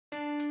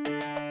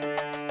Thank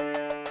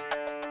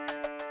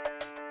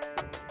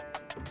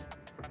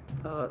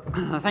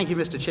you,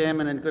 Mr.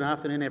 Chairman, and good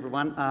afternoon,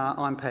 everyone.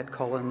 I'm Pat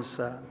Collins,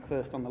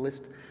 first on the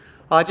list.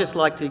 I'd just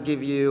like to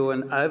give you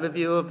an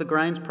overview of the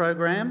Grains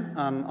program.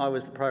 I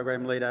was the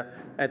program leader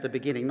at the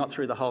beginning, not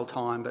through the whole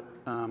time, but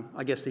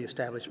I guess the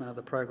establishment of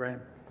the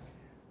program.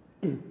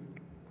 And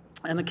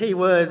the key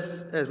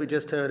words, as we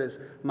just heard, is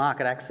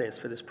market access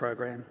for this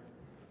program.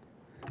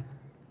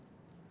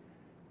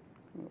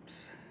 Oops.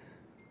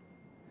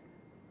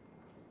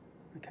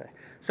 Okay.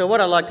 So what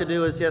I'd like to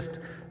do is just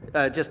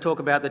talk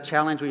about the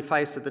challenge we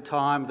faced at the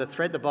time, the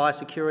threat, the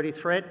biosecurity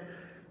threat,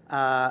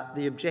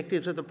 the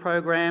objectives of the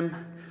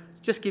program,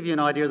 just give you an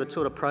idea of the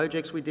sort of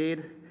projects we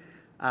did,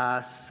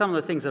 some of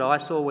the things that I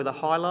saw were the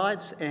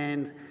highlights,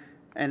 and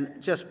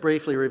just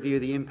briefly review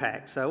the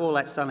impact. So all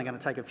that's only going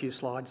to take a few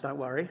slides, don't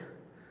worry.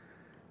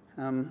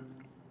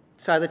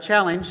 So the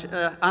challenge,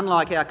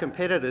 unlike our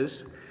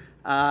competitors,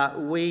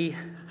 we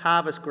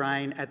harvest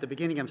grain at the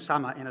beginning of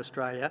summer in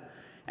Australia,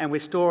 and we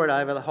store it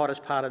over the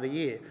hottest part of the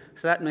year.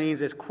 So that means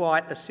there's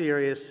quite a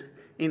serious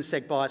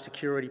insect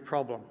biosecurity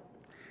problem.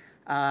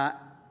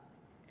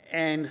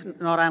 And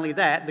not only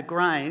that, the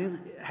grain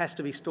has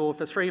to be stored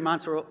for 3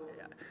 months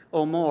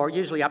or more,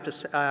 usually up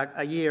to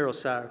a year or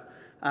so.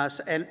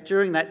 And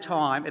during that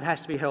time, it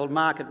has to be held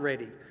market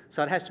ready.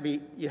 So you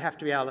have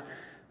to be able to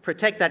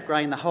protect that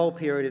grain the whole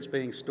period it's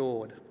being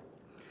stored.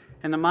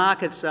 And the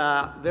markets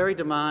are very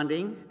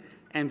demanding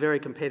and very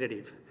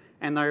competitive.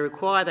 And they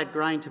require that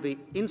grain to be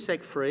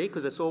insect-free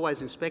because it's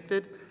always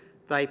inspected.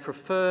 They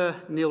prefer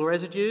nil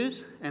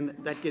residues, and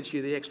that gives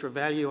you the extra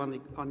value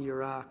on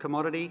your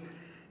commodity.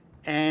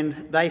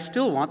 And they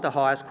still want the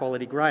highest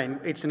quality grain.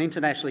 It's an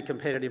internationally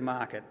competitive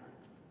market.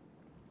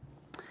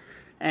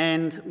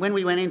 And when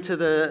we went into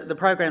the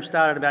program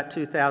started about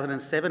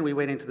 2007, we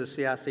went into the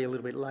CRC a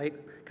little bit late,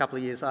 a couple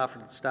of years after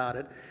it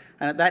started.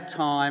 And at that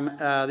time,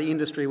 the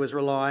industry was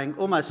relying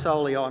almost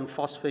solely on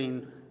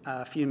phosphine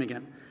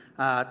fumigant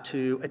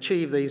to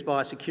achieve these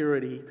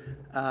biosecurity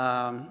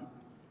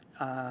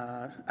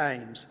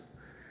aims.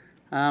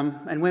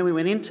 And when we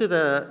went into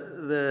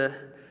the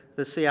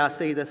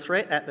CRC, the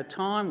threat at the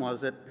time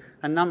was that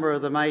a number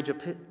of the major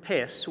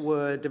pests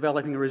were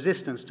developing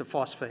resistance to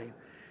phosphine,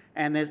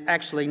 and there's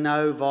actually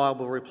no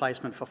viable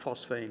replacement for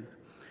phosphine.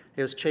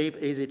 It was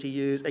cheap, easy to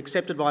use,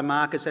 accepted by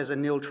markets as a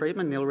nil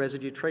treatment, nil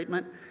residue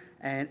treatment,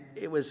 and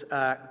it was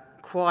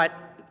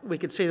we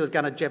could see it was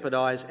going to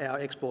jeopardise our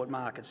export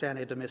markets and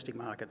our domestic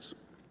markets.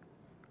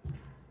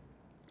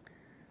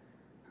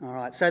 All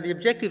right, so the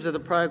objectives of the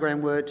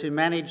program were to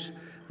manage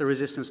the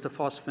resistance to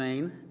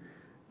phosphine,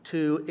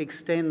 to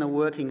extend the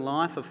working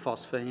life of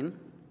phosphine,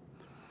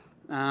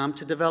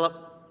 to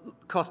develop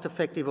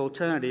cost-effective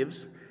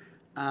alternatives,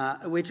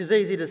 which is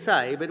easy to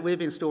say, but we've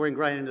been storing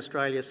grain in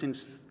Australia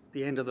since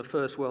the end of the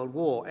First World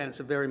War, and it's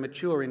a very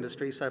mature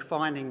industry, so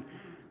finding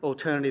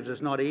alternatives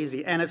is not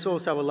easy, and it's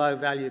also a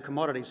low-value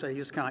commodity, so you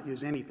just can't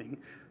use anything.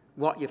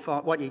 What you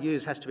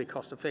use has to be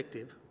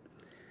cost-effective.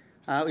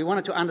 We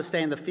wanted to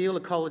understand the field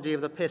ecology of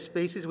the pest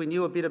species. We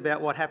knew a bit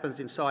about what happens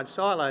inside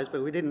silos,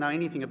 but we didn't know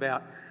anything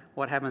about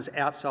what happens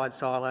outside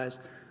silos,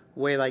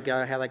 where they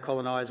go, how they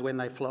colonise, when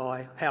they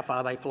fly, how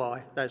far they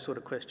fly, those sort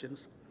of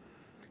questions.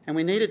 And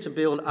we needed to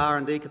build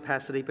R&D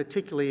capacity,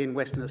 particularly in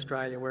Western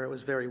Australia, where it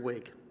was very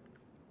weak.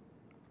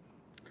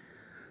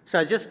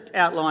 So just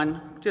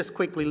outline, just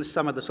quickly,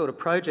 some of the sort of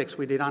projects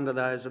we did under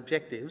those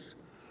objectives.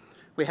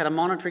 We had a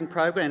monitoring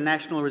program, a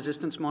national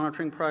resistance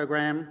monitoring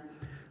program.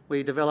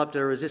 We developed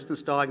a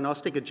resistance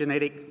diagnostic, a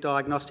genetic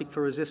diagnostic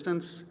for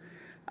resistance.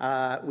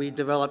 We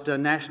developed a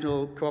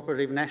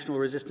cooperative national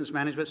resistance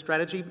management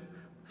strategy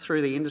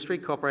through the industry,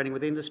 cooperating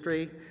with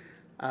industry.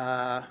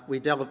 We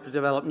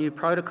developed new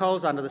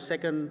protocols under the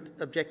second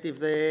objective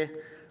there.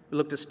 We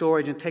looked at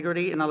storage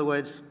integrity, in other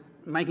words,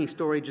 making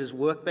storages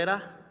work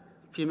better,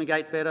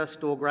 fumigate better,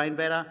 store grain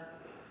better.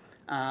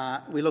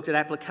 We looked at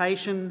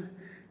application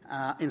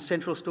in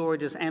central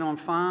storages and on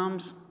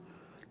farms.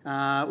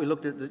 We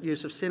looked at the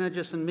use of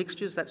synergists and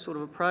mixtures, that sort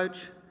of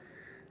approach.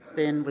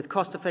 Then with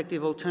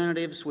cost-effective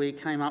alternatives, we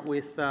came up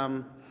with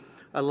a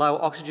low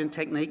oxygen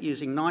technique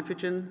using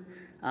nitrogen,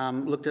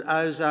 looked at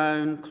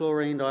ozone,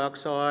 chlorine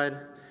dioxide.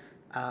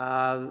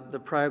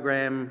 The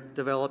program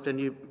developed a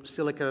new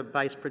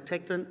silica-based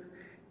protectant,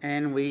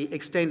 and we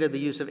extended the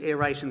use of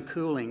aeration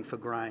cooling for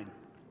grain.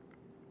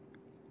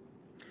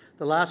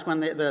 The last one,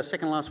 the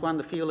second last one,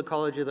 the field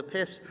ecology of the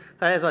pests.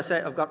 As I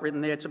say, I've got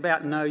written there, it's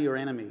about know your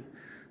enemy.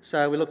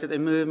 So we looked at their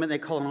movement, their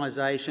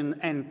colonisation,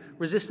 and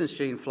resistance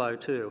gene flow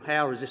too,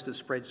 how resistance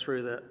spreads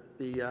through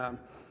the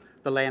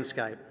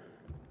landscape.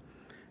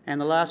 And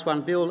the last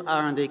one, build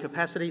R&D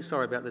capacity.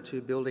 Sorry about the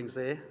two buildings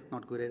there,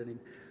 not good editing.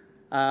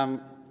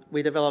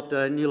 We developed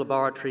a new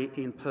laboratory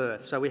in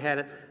Perth. So we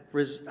had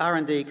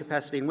R&D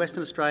capacity in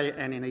Western Australia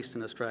and in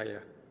Eastern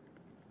Australia.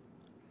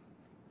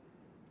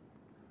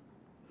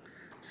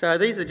 So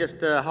these are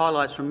just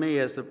highlights from me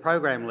as the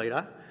program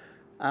leader.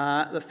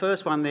 The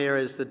first one there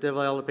is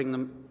developing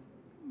the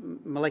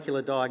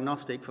molecular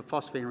diagnostic for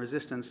phosphine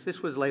resistance.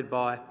 This was led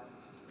by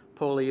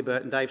Paul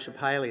Ebert and Dave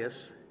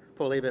Shapalius,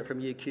 Paul Ebert from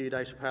UQ,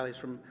 Dave Chapalis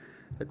from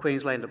the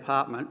Queensland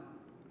Department.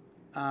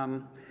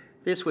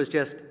 This was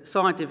just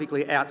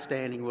scientifically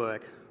outstanding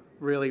work,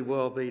 really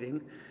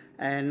world-beating.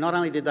 And not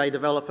only did they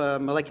develop a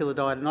molecular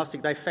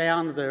diagnostic, they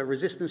found the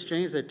resistance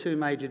genes, they're two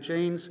major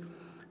genes.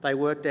 They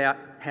worked out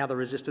how the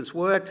resistance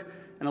worked,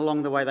 and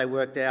along the way they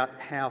worked out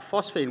how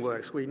phosphine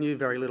works. We knew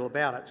very little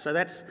about it. So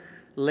that's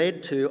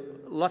led to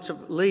lots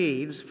of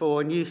leads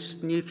for new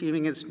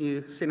fumigants,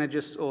 new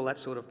synergists, all that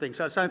sort of thing.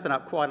 So it's opened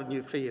up quite a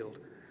new field.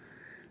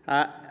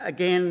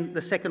 Again,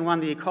 the second one,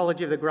 the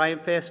ecology of the grain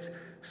pest,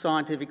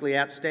 scientifically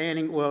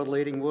outstanding,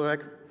 world-leading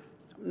work.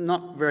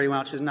 Not very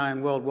much is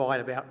known worldwide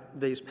about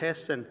these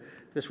pests, and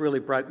this really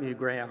broke new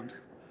ground.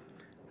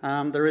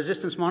 The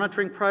resistance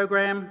monitoring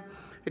program,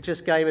 it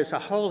just gave us a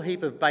whole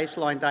heap of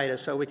baseline data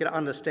so we could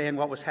understand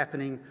what was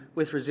happening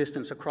with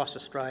resistance across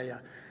Australia.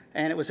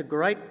 And it was a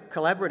great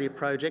collaborative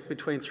project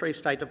between 3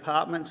 state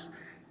departments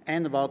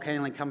and the bulk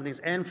handling companies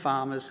and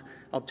farmers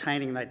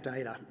obtaining that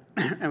data.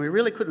 And we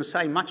really couldn't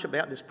say much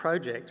about this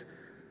project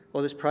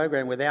or this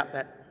program without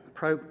that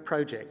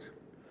project.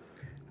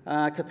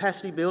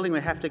 Capacity building,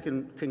 we have to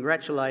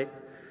congratulate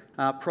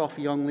Prof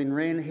Yong Lin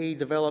Ren. He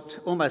developed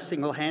almost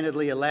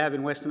single-handedly a lab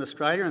in Western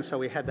Australia, and so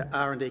we had the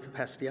R&D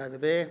capacity over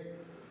there.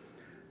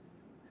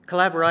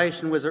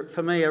 Collaboration was,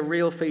 for me, a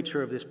real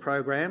feature of this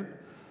program.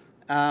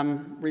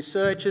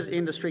 Researchers,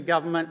 industry,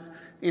 government,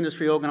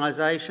 industry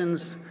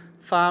organisations,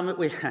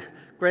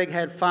 Greg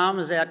had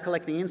farmers out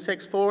collecting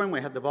insects for him.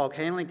 We had the bulk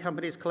handling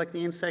companies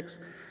collecting insects.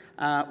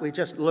 We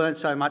just learned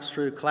so much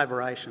through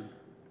collaboration.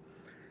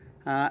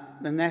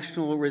 The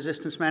National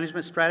Resistance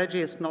Management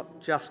Strategy, it's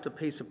not just a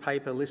piece of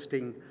paper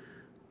listing,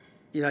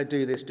 you know,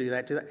 do this, do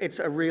that, do that. It's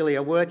really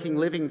a working,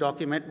 living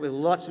document with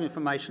lots of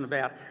information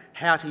about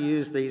how to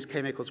use these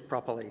chemicals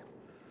properly.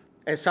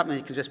 It's something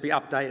that can just be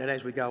updated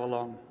as we go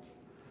along.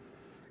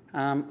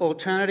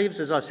 Alternatives,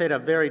 as I said, are a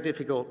very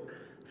difficult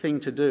thing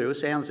to do. It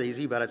sounds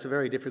easy, but it's a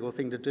very difficult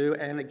thing to do.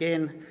 And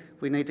again,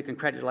 we need to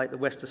congratulate the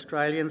West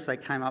Australians. They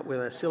came up with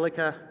a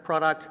silica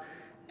product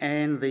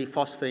and the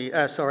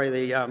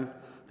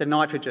the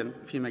nitrogen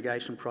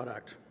fumigation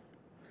product.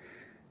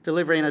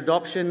 Delivery and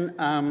adoption,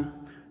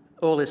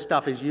 all this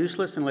stuff is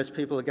useless unless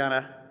people are going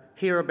to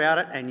hear about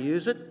it and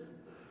use it.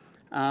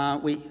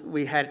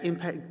 We had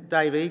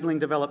Dave Eagling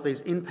develop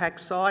these impact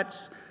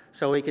sites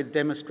so we could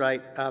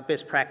demonstrate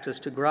best practice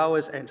to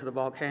growers and to the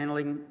bulk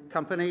handling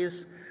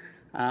companies.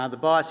 The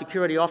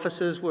biosecurity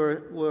officers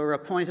were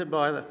appointed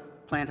by the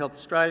Plant Health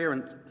Australia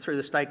and through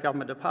the state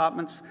government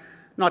departments,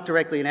 not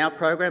directly in our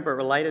program but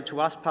related to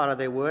us. Part of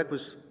their work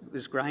was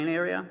this grain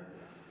area.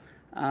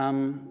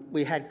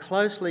 We had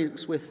close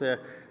links with the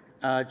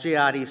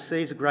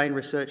GRDC's, the Grain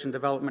Research and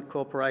Development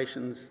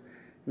Corporation's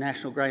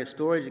National Grain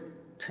Storage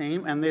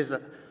team, and there's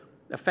a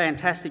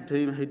fantastic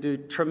team who do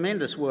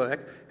tremendous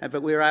work,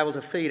 but we were able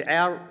to feed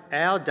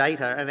our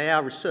data and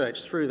our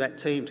research through that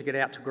team to get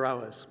out to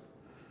growers.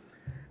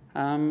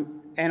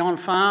 And on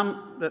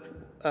farm,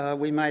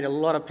 we made a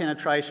lot of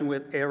penetration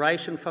with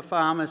aeration for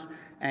farmers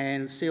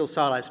and sealed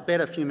silos,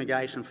 better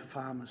fumigation for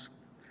farmers.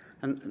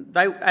 And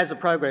they, as a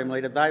program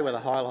leader, they were the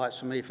highlights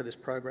for me for this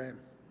program.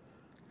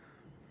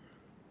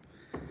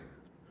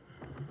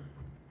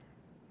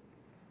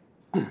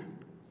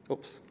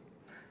 Oops.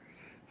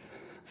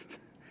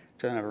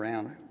 Turn it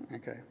around.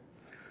 Okay.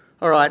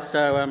 All right,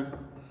 so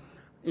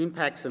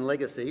impacts and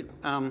legacy.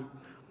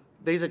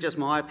 These are just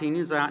my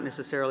opinions. They aren't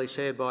necessarily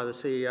shared by the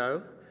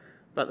CEO.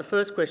 But the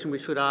first question we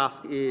should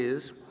ask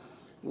is,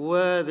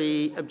 were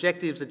the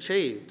objectives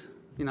achieved?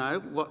 You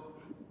know,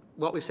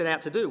 what we set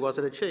out to do, was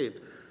it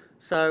achieved?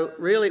 So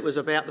really it was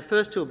about, the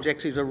first 2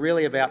 objectives are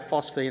really about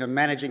phosphine and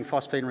managing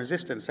phosphine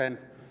resistance. And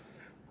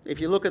if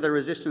you look at the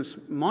resistance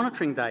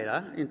monitoring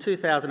data, in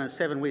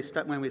 2007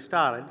 when we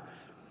started,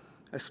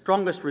 the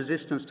strongest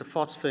resistance to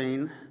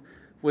phosphine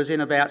was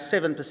in about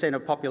 7%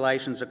 of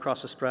populations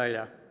across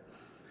Australia.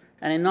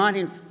 And in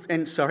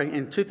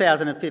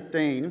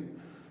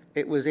 2015,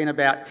 it was in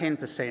about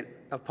 10%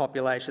 of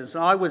populations.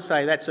 And I would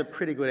say that's a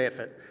pretty good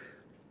effort.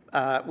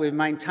 We've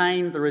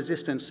maintained the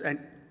resistance and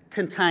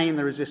contained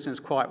the resistance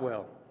quite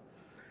well.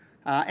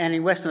 And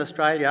in Western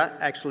Australia,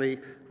 actually,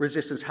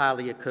 resistance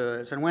hardly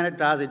occurs. And when it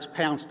does, it's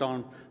pounced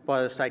on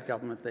by the state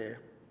government there.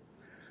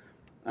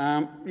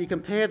 You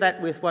compare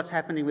that with what's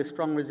happening with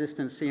strong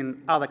resistance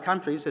in other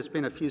countries. There's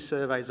been a few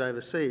surveys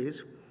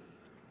overseas.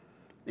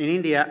 In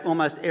India,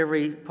 almost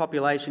every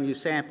population you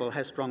sample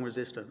has strong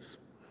resistance.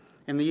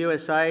 In the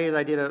USA,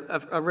 they did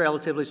a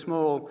relatively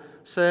small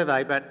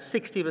survey, but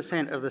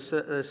 60% of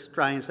the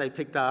strains they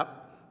picked up,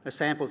 the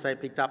samples they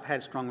picked up,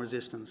 had strong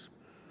resistance.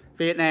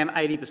 Vietnam,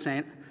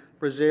 80%,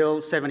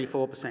 Brazil,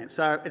 74%.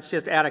 So it's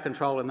just out of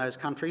control in those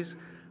countries.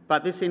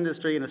 But this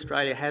industry in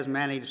Australia has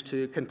managed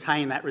to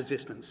contain that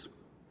resistance.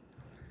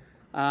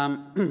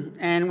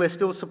 And we're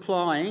still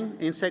supplying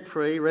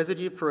insect-free,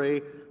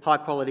 residue-free,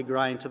 high-quality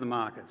grain to the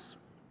markets.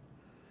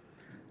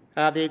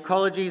 The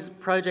ecology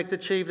project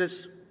achieved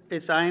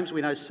its aims.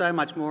 We know so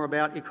much more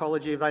about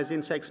ecology of those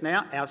insects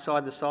now,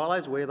 outside the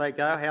silos, where they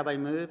go, how they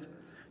move,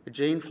 the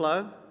gene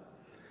flow.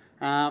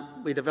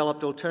 We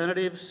developed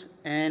alternatives,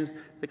 and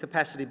the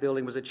capacity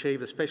building was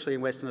achieved, especially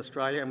in Western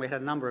Australia, and we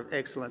had a number of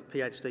excellent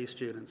PhD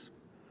students.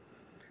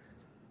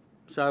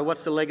 So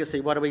what's the legacy?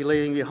 What are we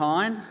leaving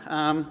behind?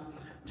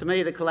 To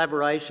me, the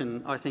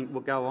collaboration, I think,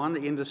 will go on.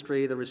 The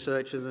industry, the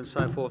researchers and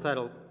so forth,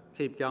 that'll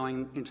keep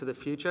going into the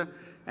future,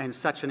 and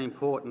such an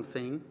important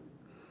thing.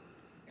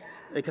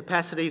 The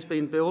capacity's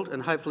been built,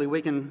 and hopefully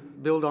we can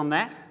build on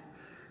that.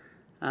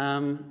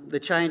 The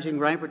changing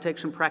rain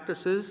protection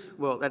practices,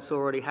 well, that's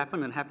already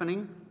happened and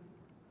happening.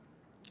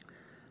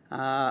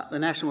 The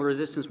National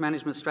Resistance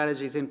Management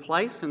Strategy is in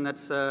place, and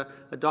that's a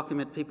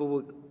document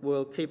people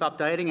will keep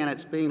updating, and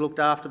it's being looked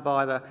after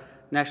by the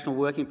National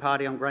Working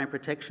Party on Grain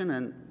Protection,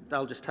 and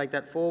they'll just take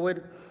that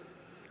forward.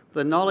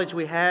 The knowledge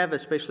we have,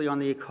 especially on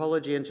the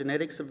ecology and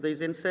genetics of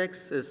these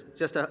insects, is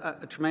just a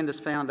tremendous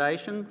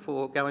foundation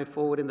for going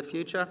forward in the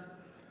future.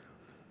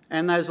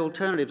 And those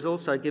alternatives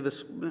also give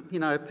us, you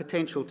know,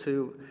 potential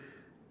to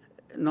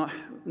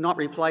not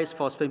replace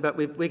phosphine, but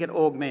we can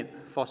augment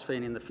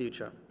phosphine in the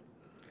future.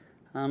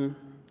 And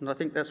I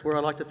think that's where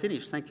I'd like to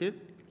finish. Thank you.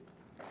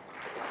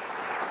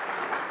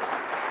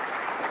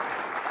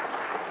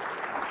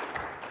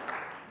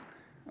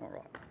 All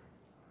right.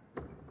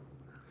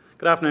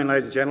 Good afternoon,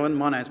 ladies and gentlemen.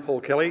 My name's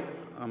Paul Kelly.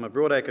 I'm a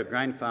broadacre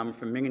grain farmer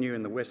from Mingenew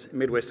in the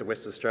midwest of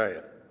West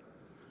Australia.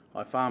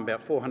 I farm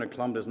about 400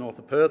 kilometres north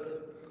of Perth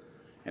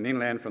and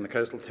inland from the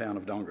coastal town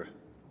of Dongra.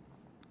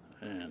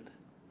 And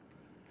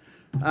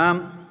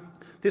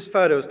this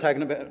photo was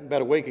taken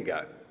about a week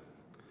ago.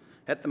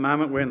 At the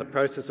moment, we're in the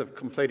process of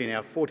completing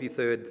our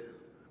 43rd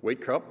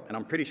wheat crop, and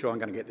I'm pretty sure I'm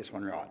going to get this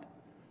one right.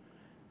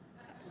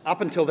 Up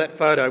until that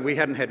photo, we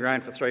hadn't had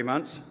rain for 3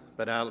 months,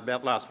 but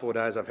about the last 4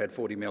 days, I've had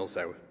 40 mils,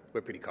 so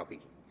we're pretty cocky.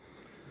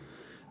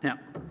 Now,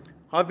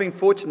 I've been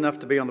fortunate enough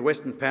to be on the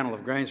Western panel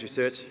of Grains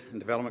Research and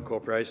Development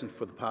Corporation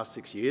for the past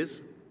 6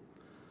 years,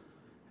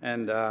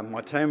 and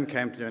my term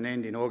came to an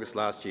end in August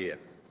last year.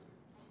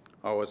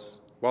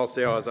 Whilst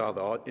there, I was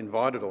either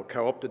invited or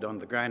co-opted on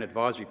the Grain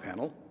Advisory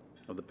Panel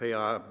of the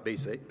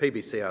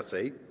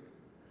PBCRC,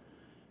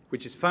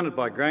 which is funded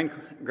by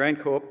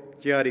GrainCorp,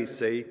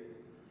 GRDC,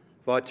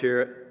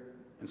 Viterra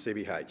and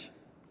CBH.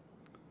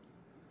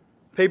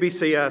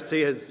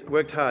 PBCRC has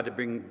worked hard to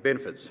bring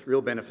benefits,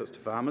 real benefits to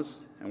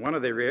farmers, and one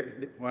of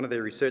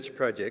their research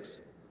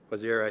projects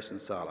was the aeration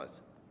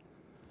silos.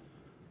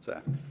 So,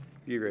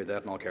 you read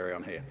that and I'll carry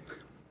on here.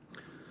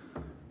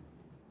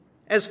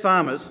 As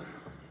farmers,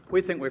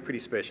 we think we're pretty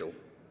special,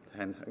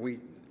 and we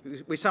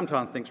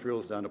sometimes think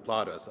rules don't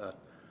apply to us.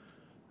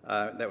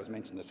 That was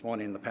mentioned this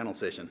morning in the panel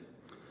session.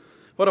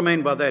 What I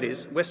mean by that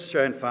is, West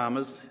Australian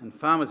farmers, and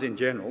farmers in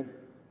general,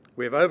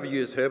 we have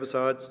overused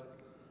herbicides,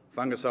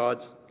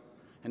 fungicides,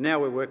 and now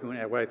we're working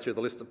our way through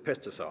the list of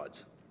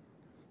pesticides.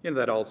 You know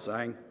that old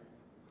saying,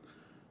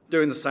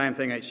 doing the same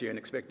thing each year and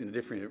expecting a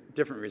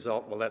different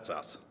result, well, that's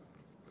us.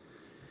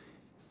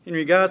 In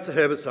regards to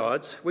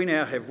herbicides, we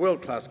now have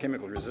world-class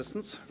chemical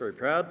resistance, very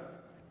proud,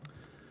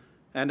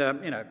 and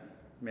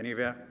many of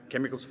our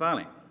chemicals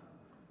failing.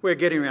 We're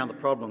getting around the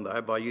problem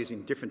though by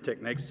using different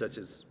techniques such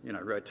as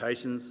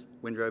rotations,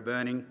 windrow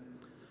burning,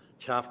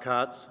 chaff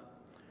carts,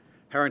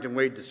 Harrington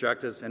weed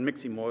destructors, and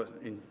mixing more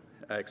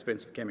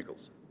expensive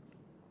chemicals.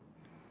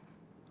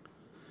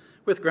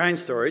 With grain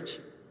storage,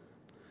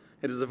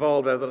 it has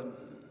evolved over the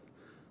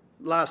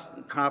last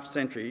half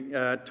century,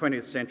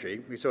 20th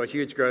century. We saw a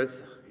huge growth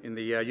in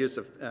the use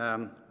of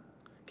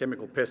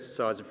chemical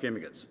pesticides and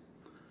fumigates.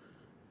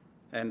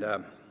 And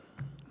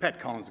Pat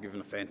Collins has given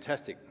a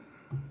fantastic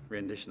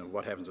rendition of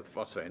what happens with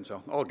phosphine,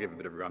 so I'll give a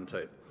bit of a run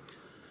too.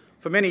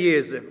 For many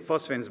years,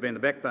 phosphine has been the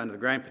backbone of the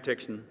grain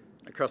protection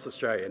across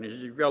Australia, and it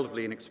is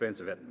relatively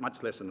inexpensive at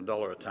much less than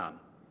 $1 a tonne.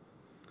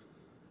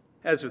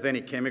 As with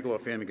any chemical or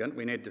fumigant,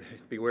 we need to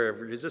be aware of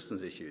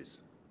resistance issues,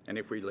 and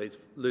if we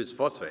lose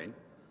phosphine,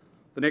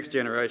 the next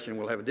generation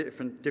will have a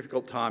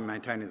difficult time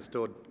maintaining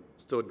the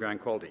stored grain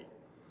quality.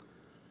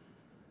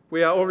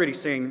 We are already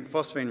seeing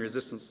phosphine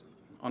resistance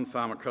on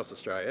farm across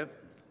Australia,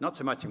 not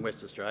so much in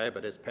West Australia,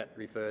 but as Pat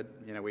referred,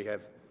 we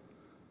have,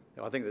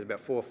 I think there's about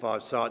 4 or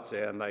 5 sites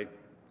there, and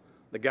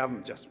the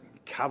government just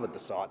covered the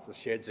sites, the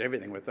sheds,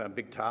 everything with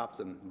big tarps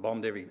and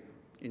bombed every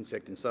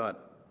insect inside.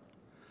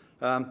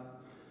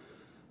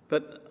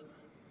 But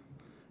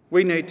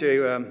we need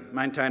to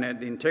maintain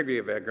the integrity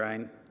of our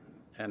grain,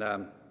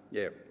 and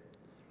if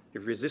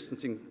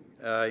resistance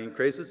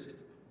increases,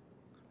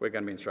 we're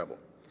going to be in trouble.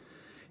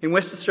 In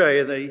West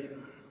Australia,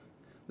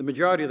 the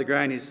majority of the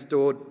grain is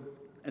stored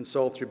and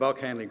sold through bulk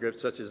handling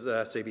groups such as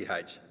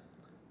CBH,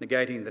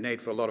 negating the need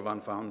for a lot of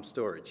on-farm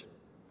storage.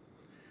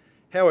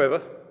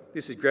 However,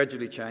 this is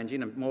gradually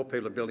changing and more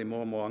people are building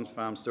more and more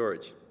on-farm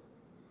storage.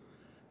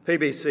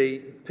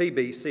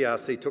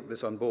 PBCRC took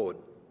this on board,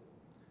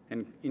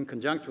 and in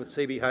conjunction with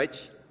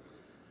CBH,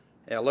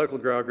 our local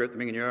grower group, the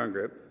Mingenew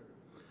Group,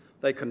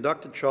 they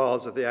conducted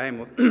trials with the aim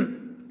of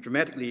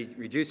dramatically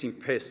reducing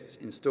pests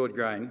in stored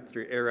grain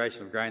through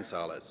aeration of grain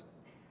silos.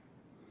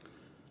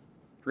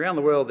 Around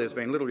the world, there's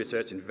been little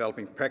research in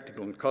developing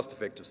practical and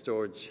cost-effective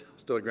stored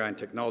grain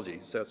technology,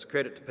 so it's a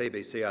credit to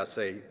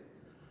PBCRC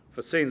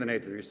foreseeing the need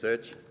of the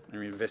research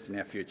and invest in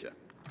our future.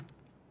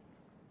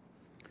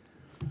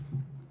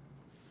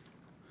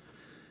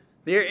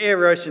 The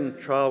aeration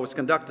trial was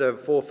conducted over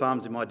 4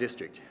 farms in my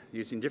district,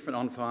 using different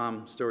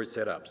on-farm storage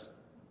setups.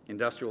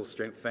 Industrial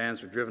strength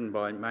fans were driven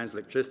by mains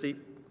electricity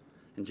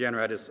and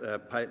generators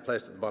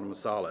placed at the bottom of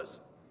silos,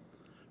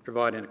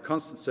 providing a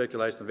constant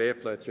circulation of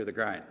airflow through the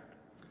grain.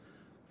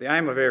 The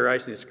aim of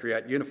aeration is to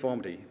create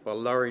uniformity by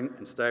lowering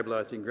and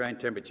stabilising grain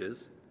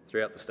temperatures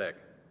throughout the stack.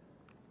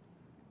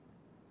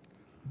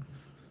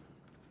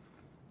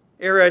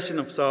 Aeration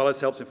of silos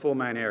helps in 4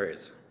 main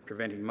areas: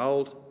 preventing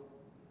mould,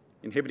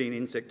 inhibiting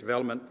insect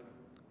development,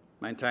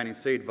 maintaining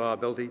seed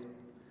viability,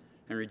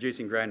 and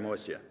reducing grain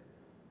moisture.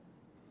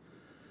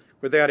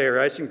 Without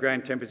aeration,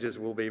 grain temperatures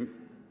will be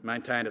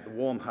maintained at the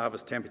warm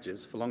harvest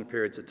temperatures for long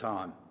periods of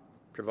time,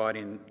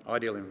 providing an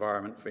ideal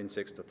environment for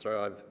insects to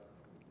thrive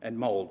and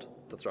mould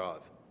to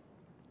thrive.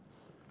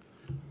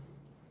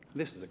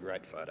 This is a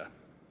great photo.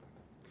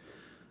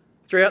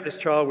 Throughout this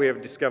trial, we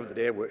have discovered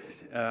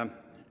that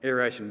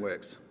aeration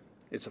works.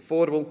 It's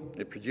affordable,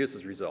 it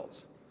produces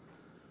results.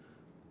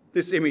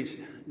 This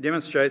image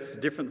demonstrates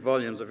the different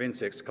volumes of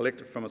insects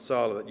collected from a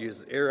silo that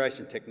uses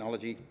aeration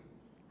technology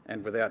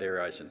and without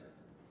aeration.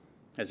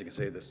 As you can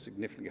see, there's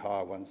significantly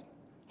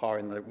higher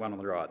in the one on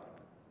the right.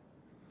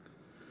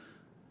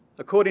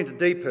 According to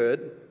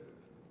DPIRD,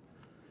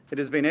 it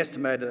has been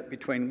estimated that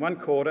between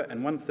 1/4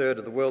 and 1/3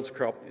 of the world's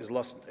crop is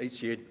lost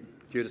each year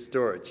due to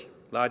storage,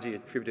 largely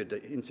attributed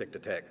to insect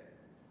attack.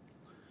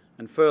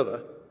 And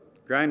further,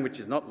 grain which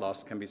is not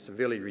lost can be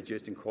severely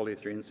reduced in quality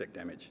through insect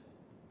damage.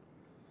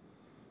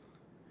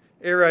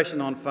 Aeration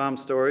on farm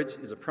storage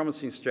is a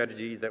promising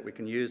strategy that we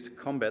can use to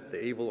combat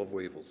the evil of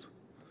weevils,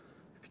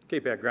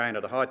 keep our grain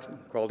at a high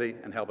quality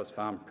and help us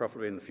farm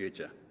profitably in the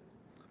future.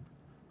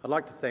 I'd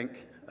like to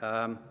thank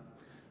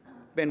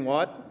Ben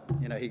White,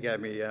 he gave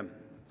me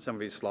some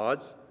of his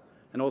slides,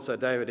 and also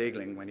David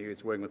Eagling when he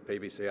was working with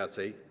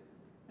PBCRC,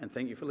 and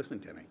thank you for listening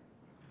to me.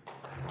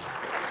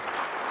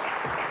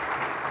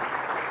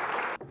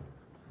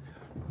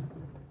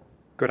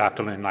 Good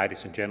afternoon,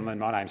 ladies and gentlemen.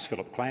 My name's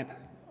Philip Clamp.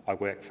 I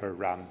work for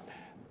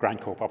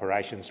GrainCorp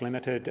Operations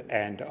Limited,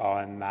 and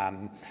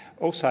I'm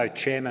also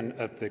chairman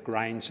of the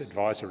Grains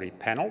Advisory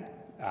Panel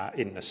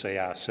in the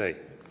CRC.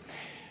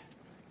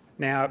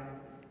 Now,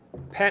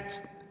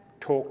 Pat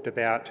talked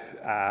about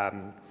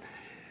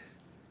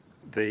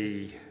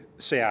the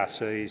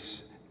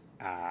CRC's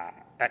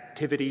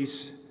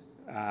activities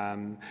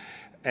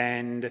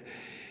and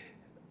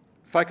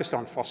focused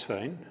on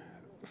phosphine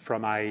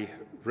from a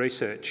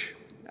research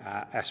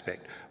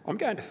aspect. I'm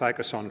going to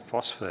focus on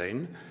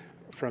phosphine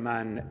from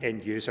an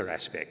end user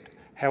aspect.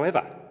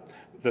 However,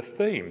 the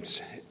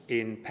themes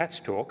in Pat's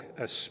talk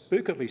are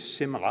spookily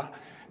similar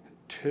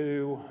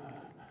to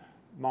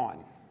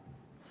mine.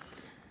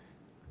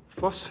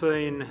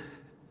 Phosphine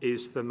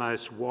is the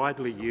most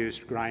widely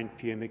used grain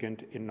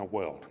fumigant in the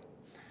world.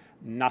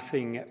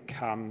 Nothing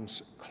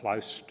comes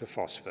close to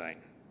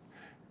phosphine.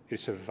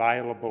 It's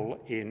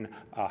available in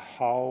a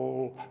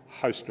whole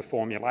host of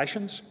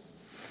formulations.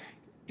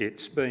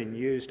 It's been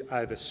used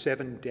over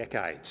 7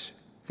 decades.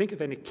 Think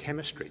of any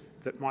chemistry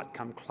that might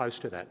come close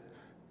to that.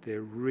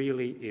 There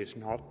really is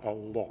not a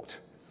lot,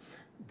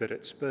 but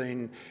it's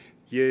been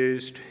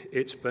used,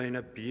 it's been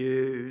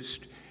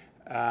abused.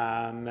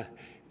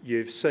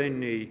 You've seen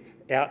the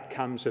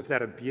outcomes of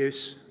that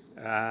abuse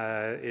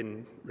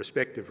in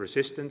respect of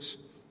resistance,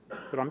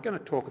 but I'm going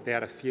to talk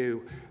about a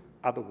few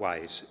other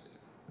ways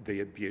the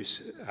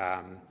abuse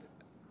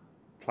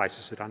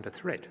places it under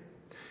threat.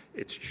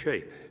 It's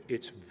cheap,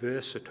 it's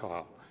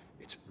versatile,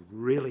 it's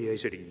really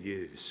easy to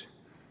use.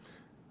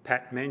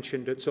 Pat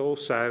mentioned it's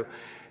also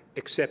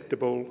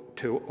acceptable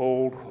to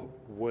all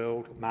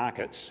world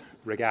markets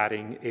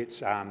regarding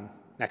its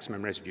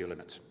maximum residue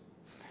limits.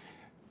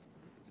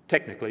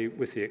 Technically,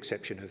 with the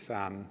exception of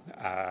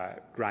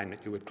grain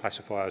that you would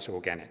classify as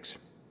organics.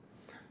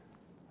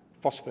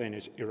 Phosphine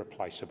is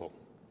irreplaceable.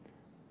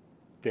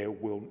 There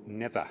will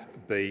never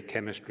be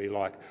chemistry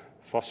like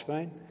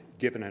phosphine,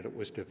 given that it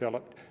was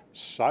developed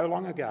so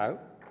long ago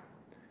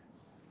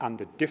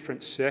under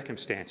different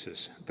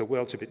circumstances. The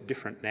world's a bit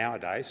different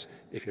nowadays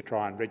if you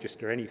try and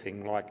register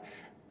anything like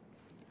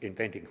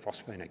inventing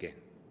phosphine again,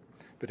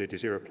 but it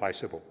is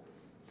irreplaceable.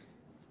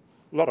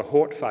 A lot of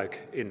Hort folk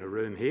in the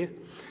room here.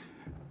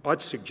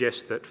 I'd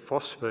suggest that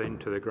phosphine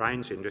to the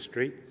grains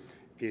industry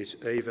is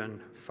even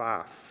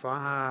far,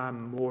 far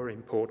more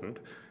important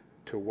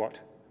to what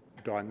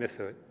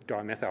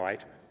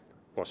dimethoate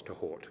was to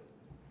Hort.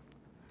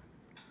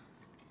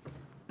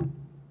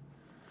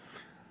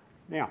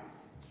 Now,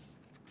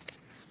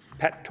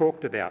 Pat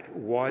talked about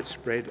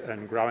widespread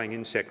and growing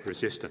insect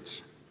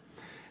resistance.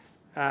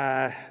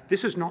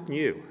 This is not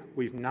new.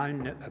 We've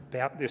known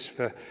about this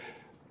for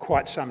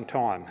quite some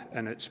time,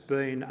 and it's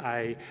been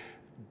a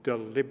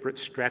deliberate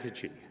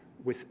strategy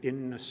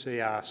within the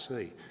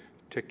CRC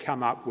to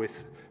come up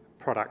with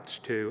products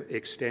to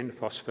extend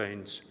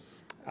phosphine's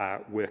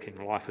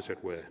working life, as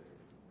it were.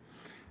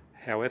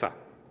 However,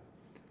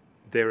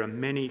 there are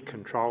many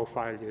control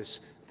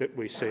failures that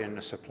we see in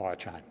the supply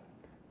chain.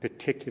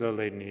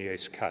 particularly in the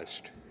East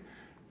Coast.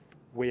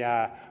 We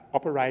are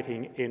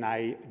operating in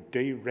a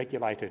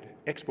deregulated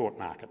export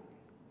market.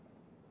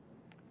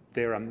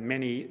 There are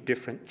many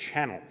different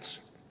channels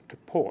to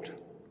port.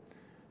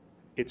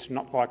 It's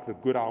not like the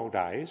good old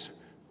days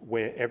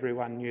where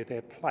everyone knew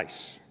their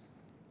place,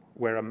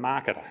 where a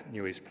marketer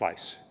knew his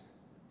place,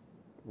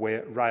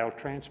 where rail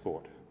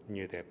transport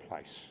knew their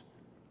place,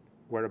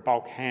 where a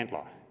bulk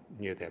handler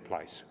knew their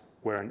place,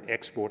 where an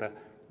exporter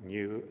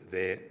knew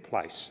their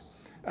place.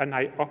 And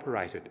they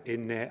operated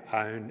in their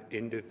own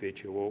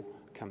individual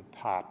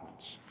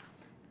compartments.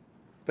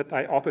 But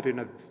they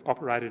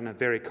operated in a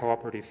very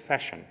cooperative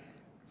fashion.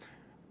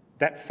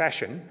 That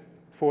fashion,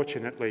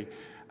 fortunately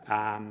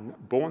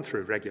born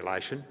through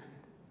regulation,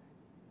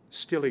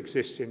 still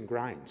exists in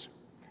grains.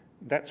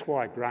 That's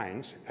why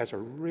grains has a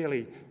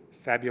really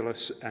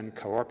fabulous and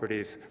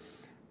cooperative,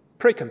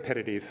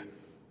 pre-competitive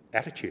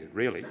attitude,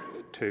 really,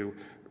 to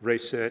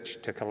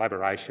research, to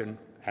collaboration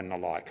and the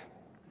like.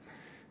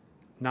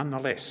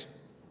 Nonetheless,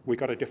 we've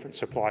got a different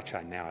supply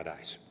chain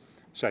nowadays.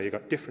 So you've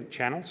got different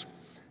channels,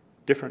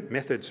 different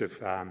methods of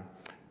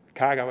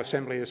cargo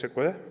assembly, as it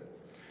were,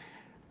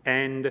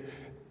 and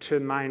to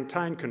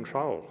maintain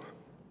control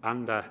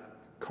under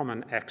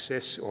common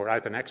access or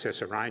open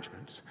access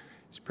arrangements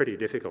is pretty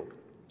difficult.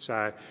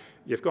 So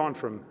you've gone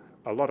from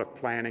a lot of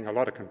planning, a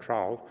lot of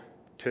control,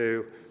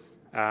 to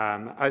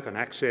open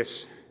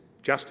access,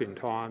 just in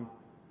time,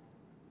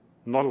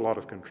 not a lot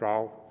of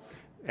control,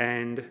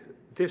 and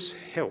this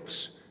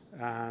helps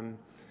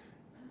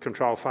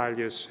control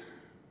failures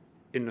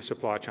in the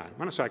supply chain.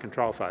 When I say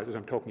control failures,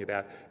 I'm talking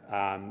about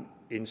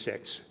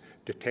insects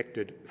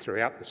detected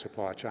throughout the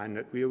supply chain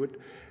that we would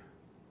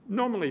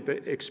normally be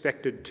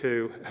expected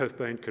to have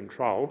been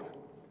controlled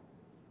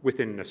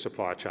within the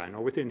supply chain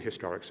or within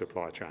historic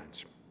supply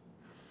chains.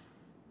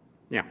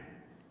 Now,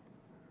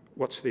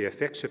 what's the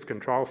effects of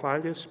control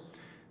failures?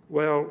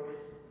 Well,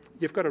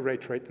 you've got to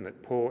retreat them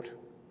at port.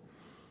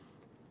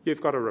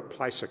 You've got to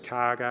replace a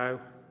cargo.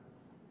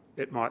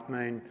 It might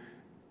mean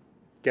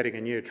getting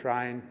a new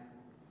train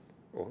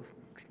or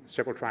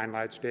several train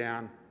loads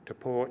down to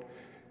port.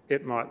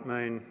 It might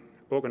mean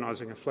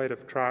organising a fleet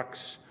of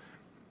trucks.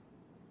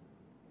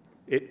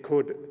 It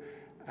could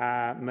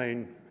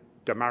mean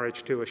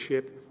demurrage to a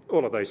ship.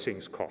 All of those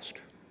things cost.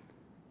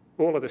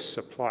 All of this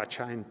supply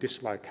chain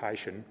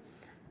dislocation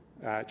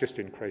just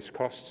increased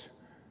costs.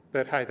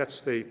 But hey, that's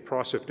the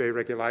price of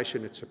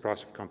deregulation, it's the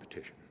price of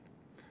competition.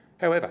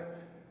 However,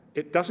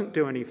 it doesn't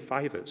do any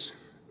favours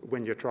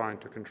when you're trying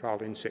to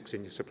control insects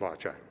in your supply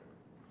chain.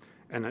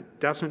 And it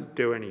doesn't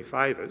do any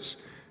favours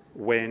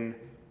when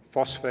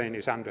phosphine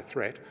is under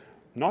threat,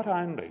 not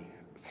only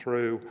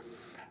through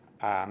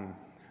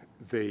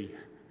the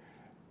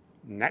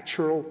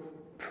natural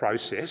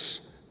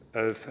process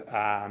of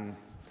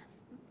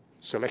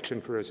selection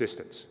for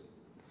resistance.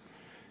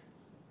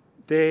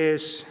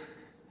 There's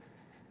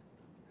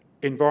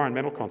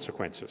environmental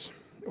consequences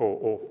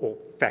or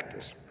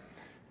factors.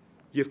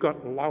 You've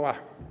got lower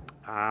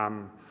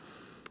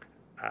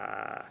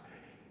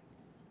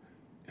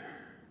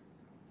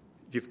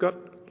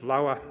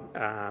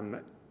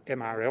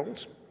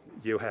MRLs,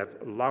 you have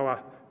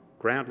lower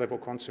ground level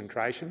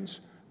concentrations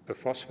of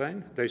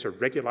phosphine. These are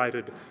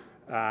regulated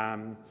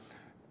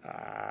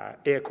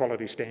air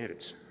quality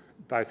standards,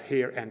 both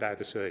here and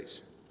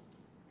overseas.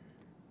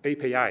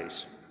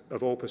 EPAs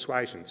of all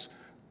persuasions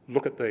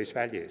look at these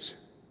values,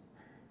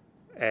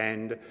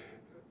 and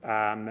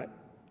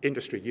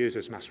industry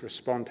users must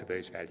respond to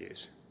these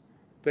values.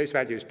 These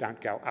values don't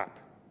go up.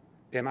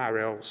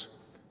 MRLs,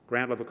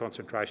 ground level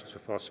concentrations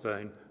of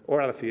phosphine or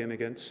other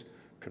fumigants,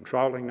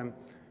 controlling them,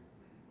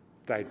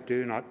 they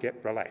do not get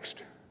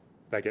relaxed,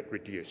 they get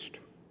reduced.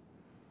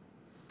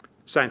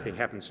 Same thing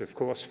happens, of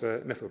course,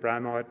 for methyl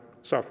bromide,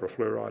 sulphur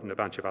fluoride and a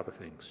bunch of other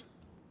things.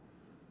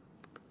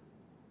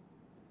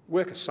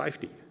 Worker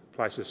safety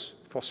places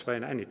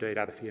phosphine and indeed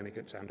other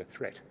fumigants under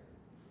threat.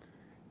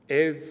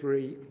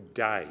 Every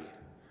day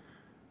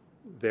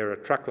there are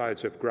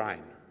truckloads of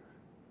grain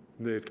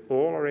moved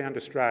all around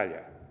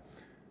Australia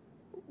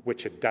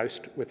which are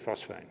dosed with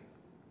phosphine,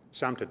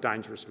 some to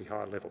dangerously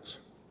high levels.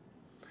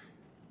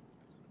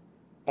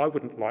 I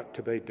wouldn't like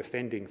to be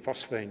defending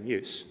phosphine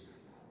use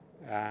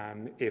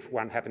if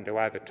one happened to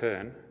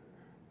overturn,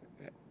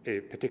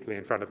 particularly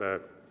in front of a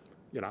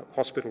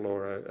hospital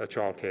or a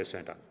childcare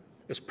centre.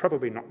 It's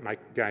probably not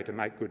going to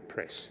make good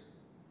press.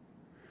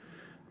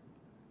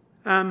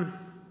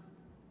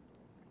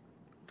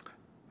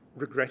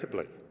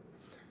 Regrettably,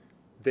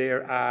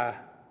 there are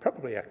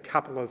probably a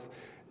couple of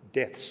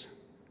deaths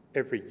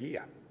every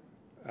year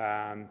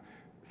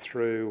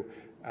through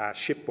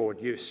shipboard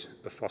use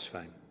of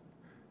phosphine.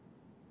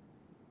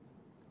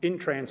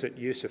 In-transit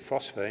use of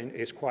phosphine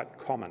is quite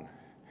common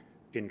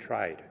in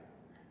trade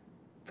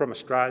from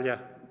Australia,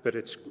 but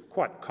it's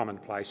quite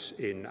commonplace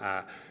in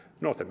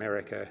North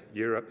America,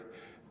 Europe,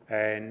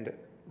 and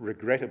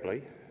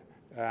regrettably,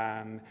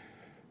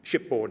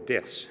 shipboard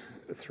deaths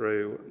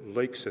through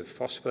leaks of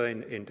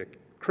phosphine into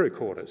crew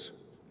quarters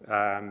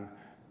are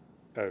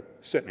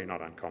certainly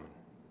not uncommon.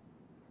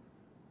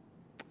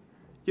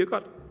 You've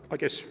got, I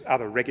guess,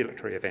 other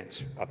regulatory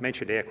events. I've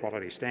mentioned air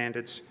quality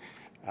standards.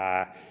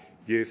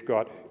 You've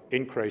got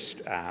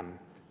increased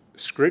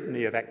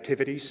scrutiny of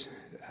activities.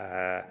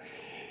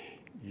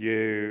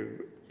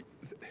 You've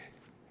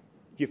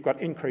got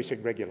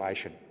increasing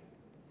regulation.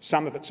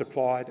 Some of it's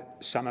applied,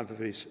 some of it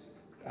is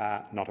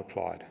not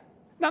applied.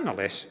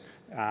 Nonetheless,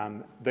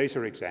 these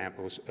are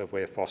examples of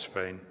where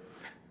phosphine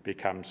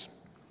becomes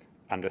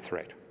under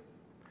threat.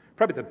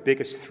 Probably the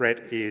biggest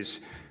threat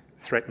is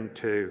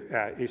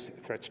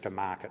threats to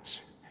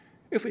markets.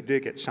 If we do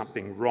get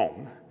something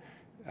wrong,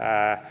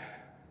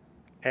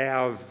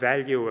 our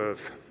value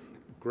of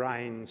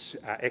grains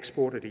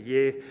exported a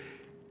year,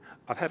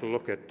 I've had a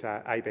look at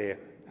ABARE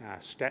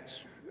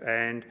stats,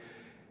 and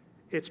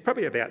it's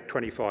probably about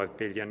 25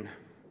 billion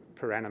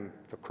per annum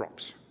for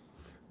crops.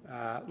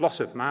 Loss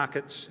of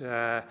markets,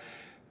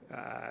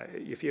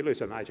 if you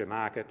lose a major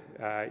market,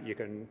 you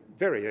can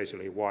very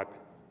easily wipe,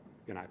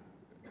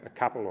 a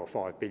couple or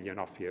 5 billion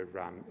off your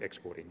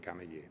export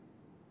income a year.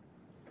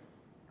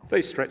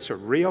 These threats are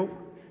real.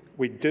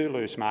 We do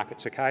lose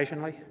markets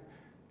occasionally.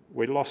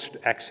 We lost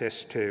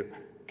access to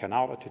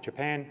canola to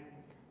Japan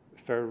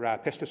for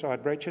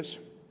pesticide breaches.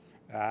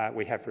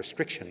 We have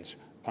restrictions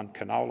on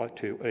canola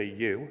to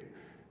EU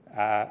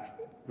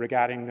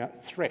regarding the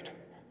threat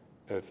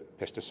of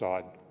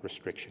pesticide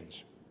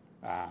restrictions.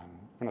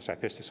 When I say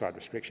pesticide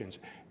restrictions,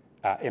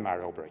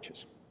 MRL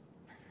breaches.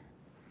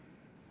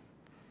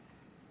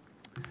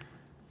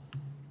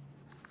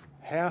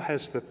 How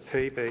has the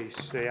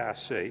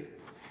PBCRC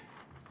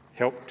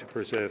helped to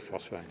preserve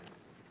phosphine?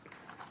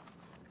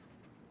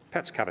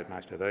 Pat's covered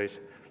most of these,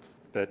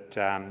 but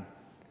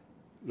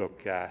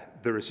look,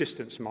 the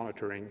resistance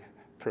monitoring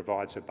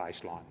provides a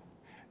baseline.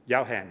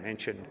 Johan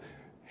mentioned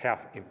how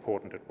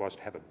important it was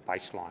to have a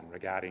baseline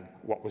regarding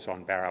what was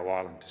on Barrow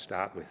Island to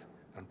start with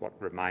and what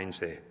remains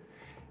there.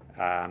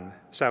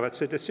 So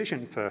it's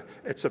a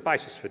it's a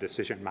basis for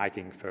decision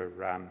making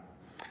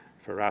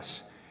for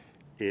us.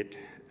 It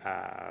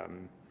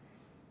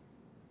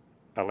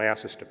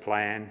allows us to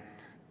plan,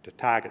 to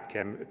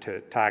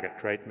target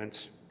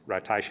treatments,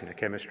 rotation of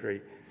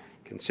chemistry,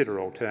 consider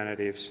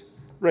alternatives,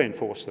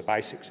 reinforce the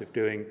basics of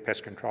doing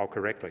pest control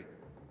correctly.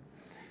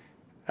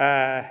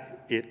 Pat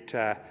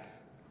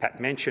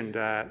mentioned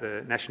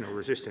the National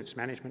Resistance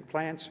Management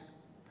Plans.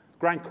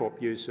 GrainCorp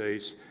use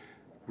these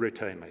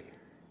routinely.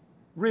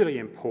 Really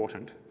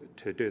important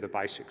to do the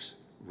basics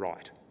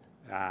right.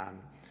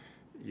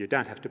 You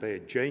don't have to be a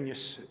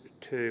genius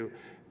to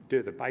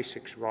do the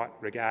basics right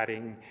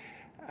regarding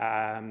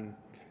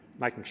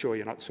making sure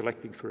you're not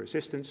selecting for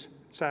resistance.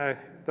 So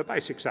the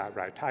basics are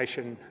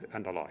rotation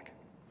and the like.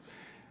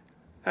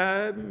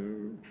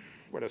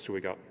 What else have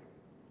we got?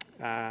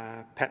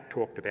 Pat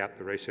talked about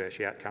the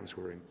research outcomes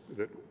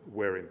that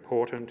were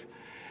important.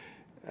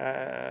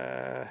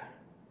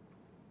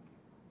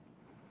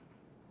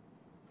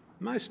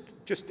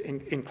 Just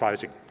in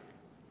closing,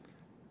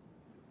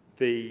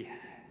 the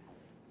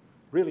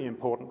really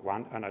important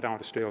one, and I don't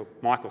want to steal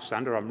Michael's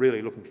thunder, I'm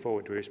really looking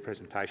forward to his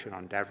presentation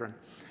on Davron,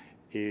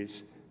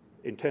 is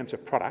in terms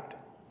of product,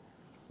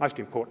 most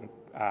important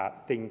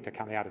thing to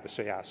come out of the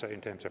CRC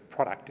in terms of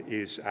product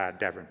is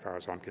Davron, as far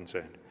as I'm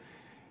concerned.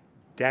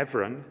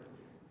 Davron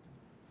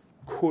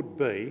could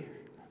be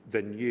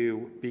the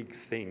new big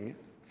thing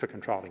for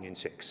controlling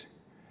insects.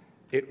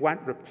 It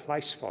won't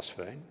replace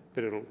phosphine,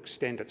 but it'll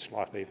extend its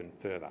life even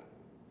further.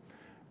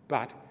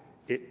 But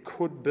it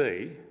could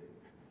be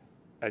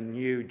a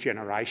new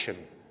generation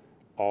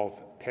of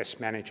pest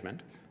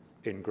management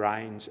in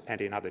grains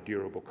and in other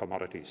durable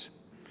commodities.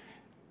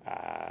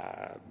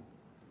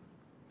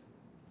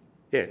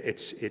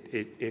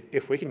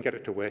 If we can get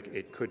it to work,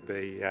 it could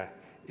be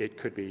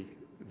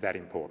that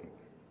important.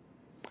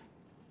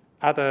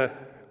 Other,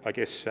 I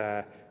guess,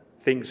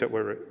 things that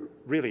were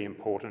really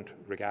important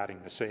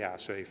regarding the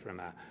CRC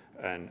from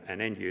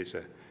an end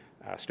user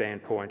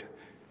standpoint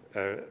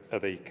are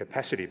the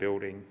capacity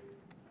building,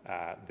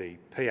 the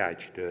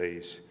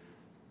PhDs,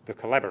 the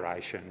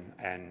collaboration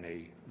and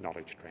the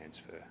knowledge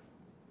transfer.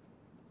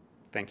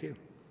 Thank you.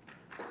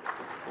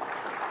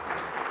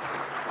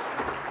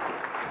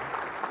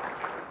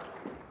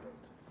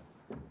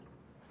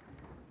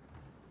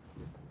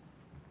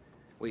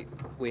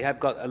 We have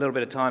got a little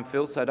bit of time,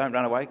 Phil, so don't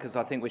run away because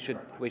I think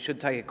we should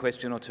take a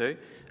question or two.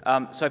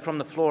 So from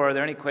the floor, are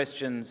there any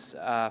questions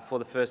for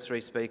the first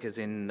three speakers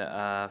in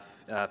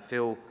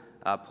Phil,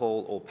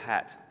 Paul or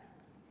Pat?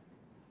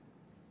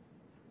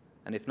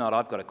 And if not,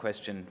 I've got a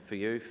question for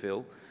you,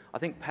 Phil. I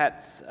think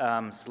Pat's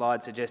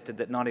slide suggested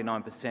that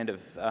 99% of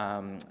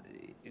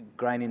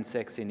grain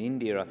insects in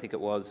India, I think it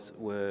was,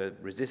 were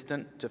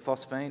resistant to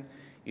phosphine.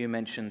 You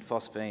mentioned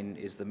phosphine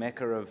is the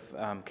mecca of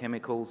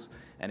chemicals,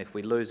 and if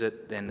we lose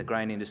it, then the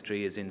grain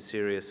industry is in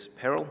serious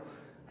peril.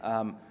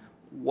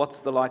 What's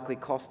the likely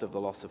cost of the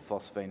loss of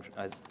phosphine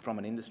from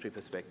an industry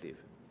perspective?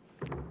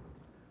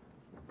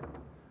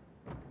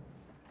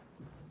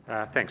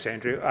 Thanks,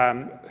 Andrew.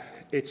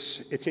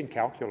 It's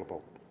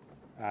incalculable.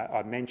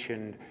 I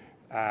mentioned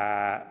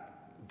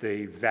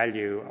the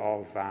value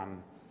of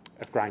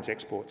grains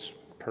exports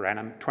per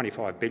annum,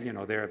 25 billion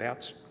or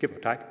thereabouts, give or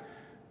take.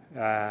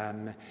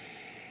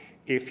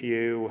 If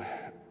you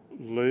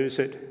lose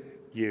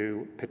it,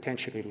 you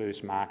potentially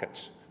lose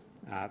markets.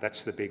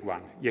 That's the big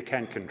one. You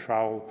can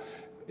control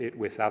it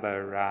with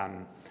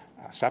other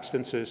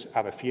substances,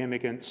 other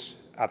fumigants,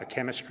 other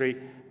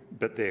chemistry,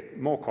 but they're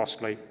more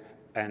costly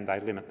and they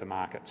limit the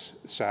markets.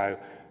 So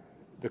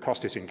the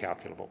cost is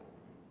incalculable.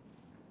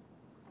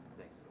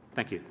 Thanks.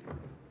 Thank you.